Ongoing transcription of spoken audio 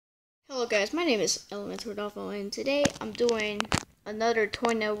Hello guys, my name is Elementor Dolphin, and today I'm doing another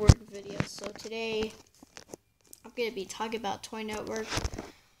Toy Network video. So today I'm going to be talking about Toy Network.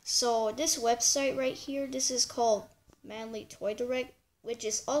 So this website right here, this is called Manley Toy Direct, which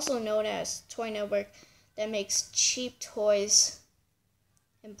is also known as Toy Network, that makes cheap toys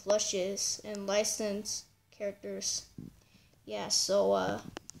and plushes and licensed characters. Yeah, so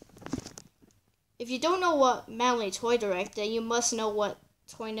if you don't know what Manley Toy Direct, then you must know what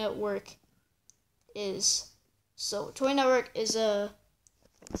Toy Network is. So Toy Network is a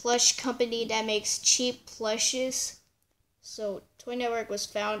plush company that makes cheap plushes. So Toy Network was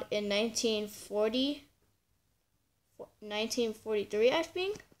founded in 1943, I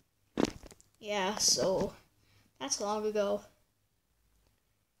think. Yeah, so that's long ago.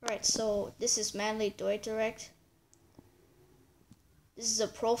 Alright, so this is Manley Toy Direct. This is a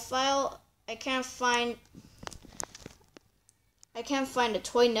profile. I can't find the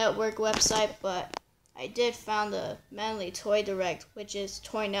Toy Network website, but I did find the Manley Toy Direct, which is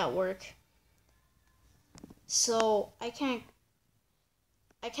Toy Network. So I can't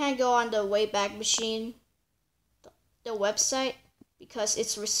go on the Wayback Machine, the website, because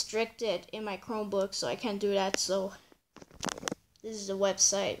it's restricted in my Chromebook, so I can't do that. So this is the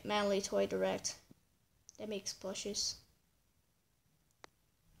website, Manley Toy Direct, that makes plushes.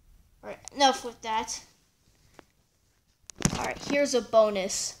 Alright, enough with that. Alright, here's a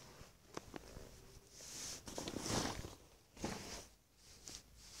bonus.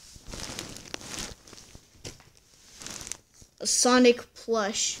 A Sonic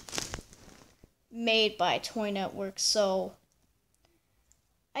plush made by Toy Network. So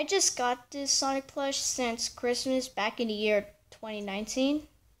I just got this Sonic plush since Christmas back in the year 2019.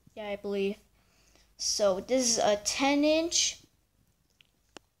 Yeah, I believe. So this is a 10-inch.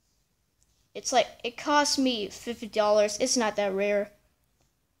 It cost me $50. It's not that rare.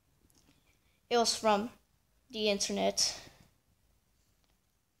 It was from the internet.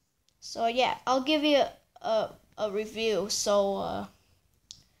 So yeah, I'll give you a review. So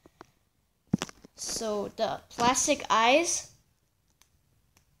the plastic eyes,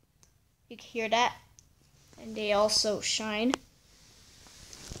 you can hear that, and they also shine.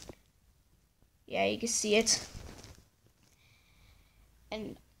 Yeah, you can see it.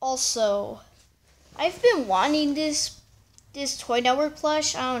 And also, I've been wanting this Toy Network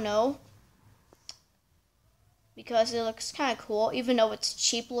plush. I don't know, because it looks kind of cool, even though it's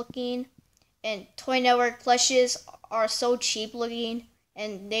cheap looking. And Toy Network plushes are so cheap looking,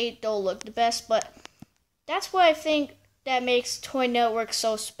 and they don't look the best. But that's what I think that makes Toy Network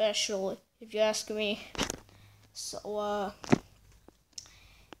so special, if you ask me. So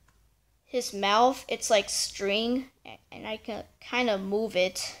his mouth, it's like string, and I can kind of move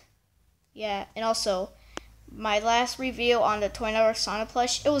it. Yeah, and also my last review on the Toy Network Sonic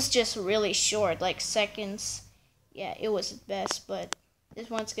plush, it was just really short, like seconds. Yeah, it was the best, but this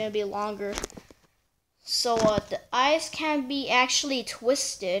one's gonna be longer. So the eyes can be actually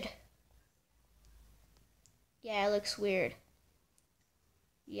twisted. Yeah, it looks weird.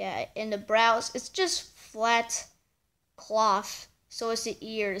 Yeah, and the brows, it's just flat cloth. So is the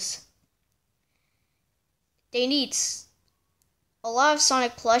ears. They need a lot of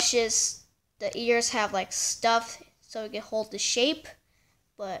Sonic plushes. The ears have like stuff so it can hold the shape,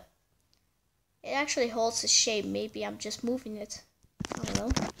 but it actually holds the shape. Maybe I'm just moving it. I don't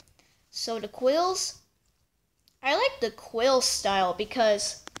know. So the quills, I like the quill style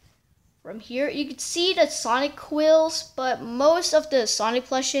because from here you can see the Sonic quills, but most of the Sonic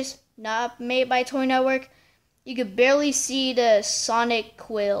plushes not made by Toy Network, you could barely see the Sonic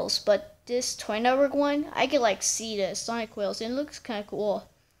quills. But this Toy Network one, I could like see the Sonic quills, and it looks kind of cool.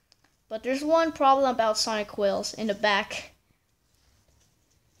 But there's one problem about Sonic quills in the back.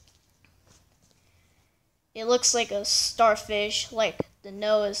 It looks like a starfish, like the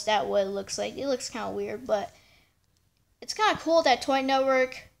nose, that what it looks like. It looks kind of weird, but it's kind of cool that Toy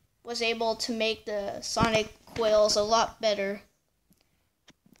Network was able to make the Sonic quills a lot better,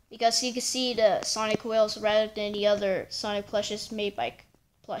 because you can see the Sonic quills rather than the other Sonic plushes made by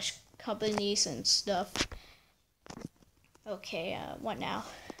plush companies and stuff. Okay, what now?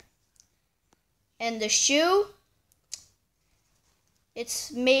 And the shoe,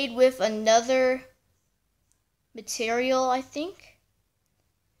 it's made with another material, I think.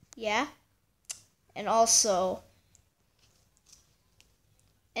 Yeah. And also,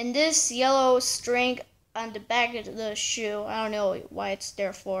 and this yellow string on the back of the shoe, I don't know why it's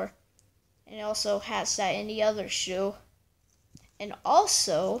there for. And it also has that in the other shoe. And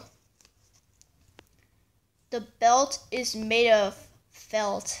also, the belt is made of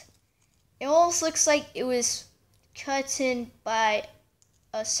felt. It almost looks like it was cut in by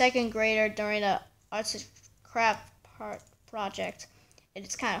a second grader during a arts and craft project. And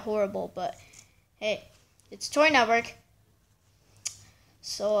it's kind of horrible, but hey, it's Toy Network.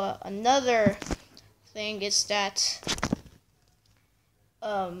 So another thing is that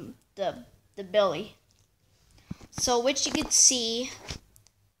the belly. So which you can see,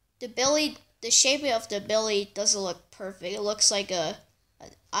 the shape of the belly doesn't look perfect. It looks like an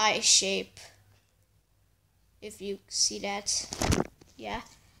eye shape. If you see that, yeah.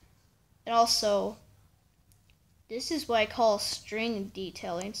 And also, this is what I call string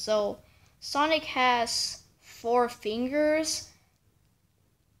detailing. So Sonic has 4 fingers.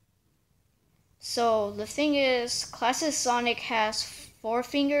 So the thing is, Classic Sonic has 4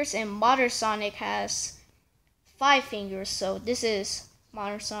 fingers and Modern Sonic has 5 fingers. So this is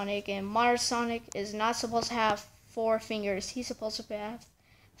Modern Sonic, and Modern Sonic is not supposed to have 4 fingers. He's supposed to have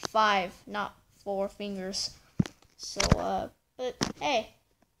 5, not 4 fingers. So, but hey,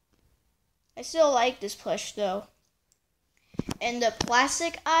 I still like this plush though. And the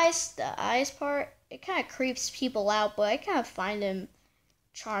plastic eyes, the eyes part, it kind of creeps people out, but I kind of find them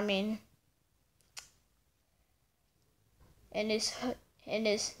charming. And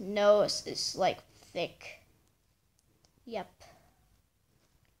his nose is like thick. Yep.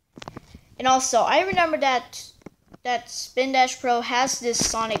 And also, I remember that Spin Dash Pro has this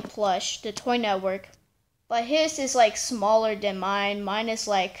Sonic plush, the Toy Network, but his is like smaller than mine. Mine is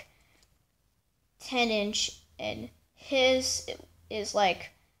like 10-inch, and his is like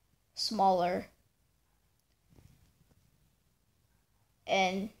smaller.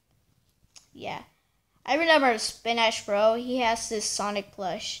 And yeah, I remember Spin Dash Pro. He has this Sonic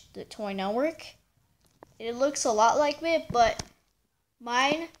plush, the Toy Network. It looks a lot like it, but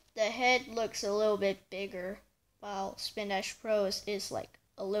mine, the head looks a little bit bigger, while Spin Dash Pro's is like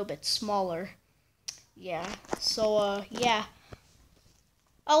a little bit smaller. Yeah, so yeah,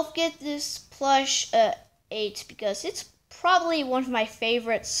 I'll get this plush 8 because it's probably one of my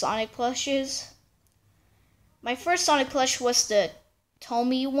favorite Sonic plushes. My first Sonic plush was the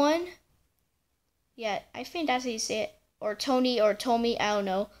Tommy one. Yeah, I think that's how you say it, or Tony or Tommy, I don't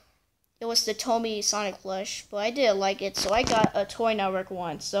know. It was the Tommy Sonic plush, but I didn't like it, so I got a Toy Network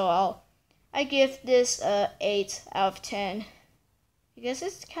one. So I give this 8 out of 10 because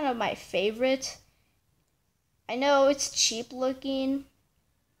it's kind of my favorite. I know it's cheap looking,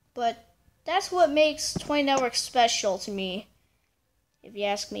 but that's what makes Toy Network special to me, if you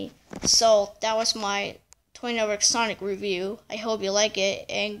ask me. So that was my Toy Network Sonic review. I hope you like it,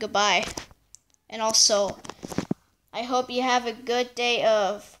 and goodbye. And also, I hope you have a good day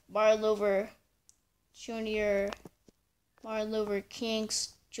of Martin Luther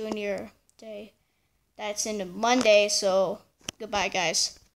King's Jr. Day. That's in Monday, so goodbye, guys.